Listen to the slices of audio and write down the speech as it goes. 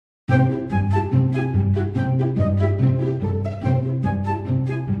My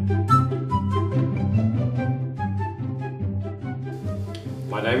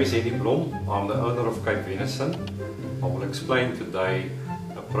name is Blom. I'm the owner of Venison. I will explain today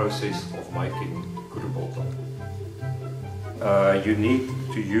the process of making Kudu Biltong. You need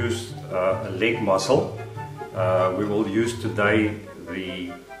to use a leg muscle. We will use today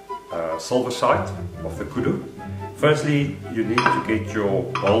the silver side of the Kudu. Firstly, you need to get your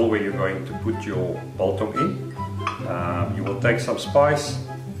bowl where you're going to put your Biltong in. You will take some spice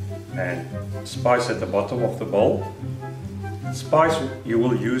and spice at the bottom of the bowl. Spice, you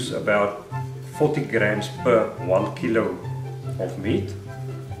will use about 40 grams per 1 kilo of meat.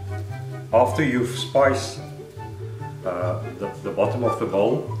 After you've spiced the bottom of the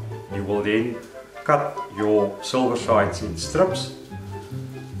bowl, you will then cut your silver sides in strips,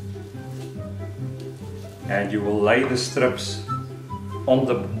 and you will lay the strips on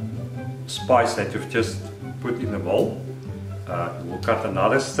the spice that you've just put in the bowl. You will cut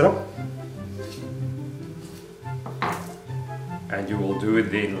another strip, and you will do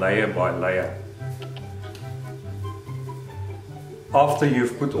it then layer by layer. After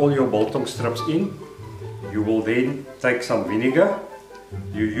you've put all your Biltong strips in, you will then take some vinegar.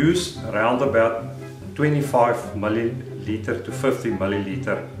 You use around about 25 milliliter to 50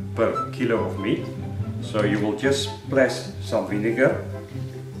 milliliter per kilo of meat. So you will just splash some vinegar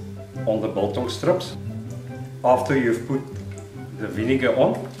on the Biltong strips. After you've put the vinegar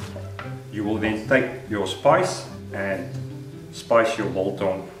on, you will then take your spice and spice your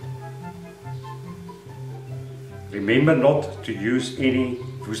Biltong. Remember not to use any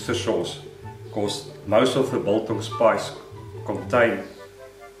Worcester sauce, because most of the Biltong spice contain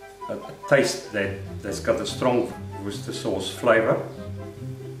a taste that's got a strong Worcester sauce flavor.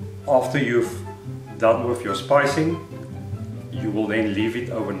 After you've done with your spicing, you will then leave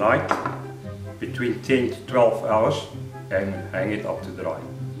it overnight between 10 to 12 hours and hang it up to dry.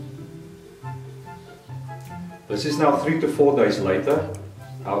 This is now 3 to 4 days later.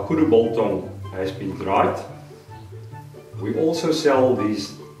 Our Kudu Biltong has been dried. We also sell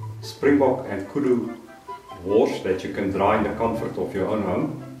these Springbok and Kudu wars that you can dry in the comfort of your own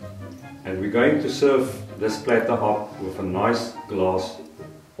home. And we're going to serve this platter up with a nice glass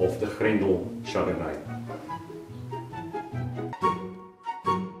of the Grendel Chardonnay.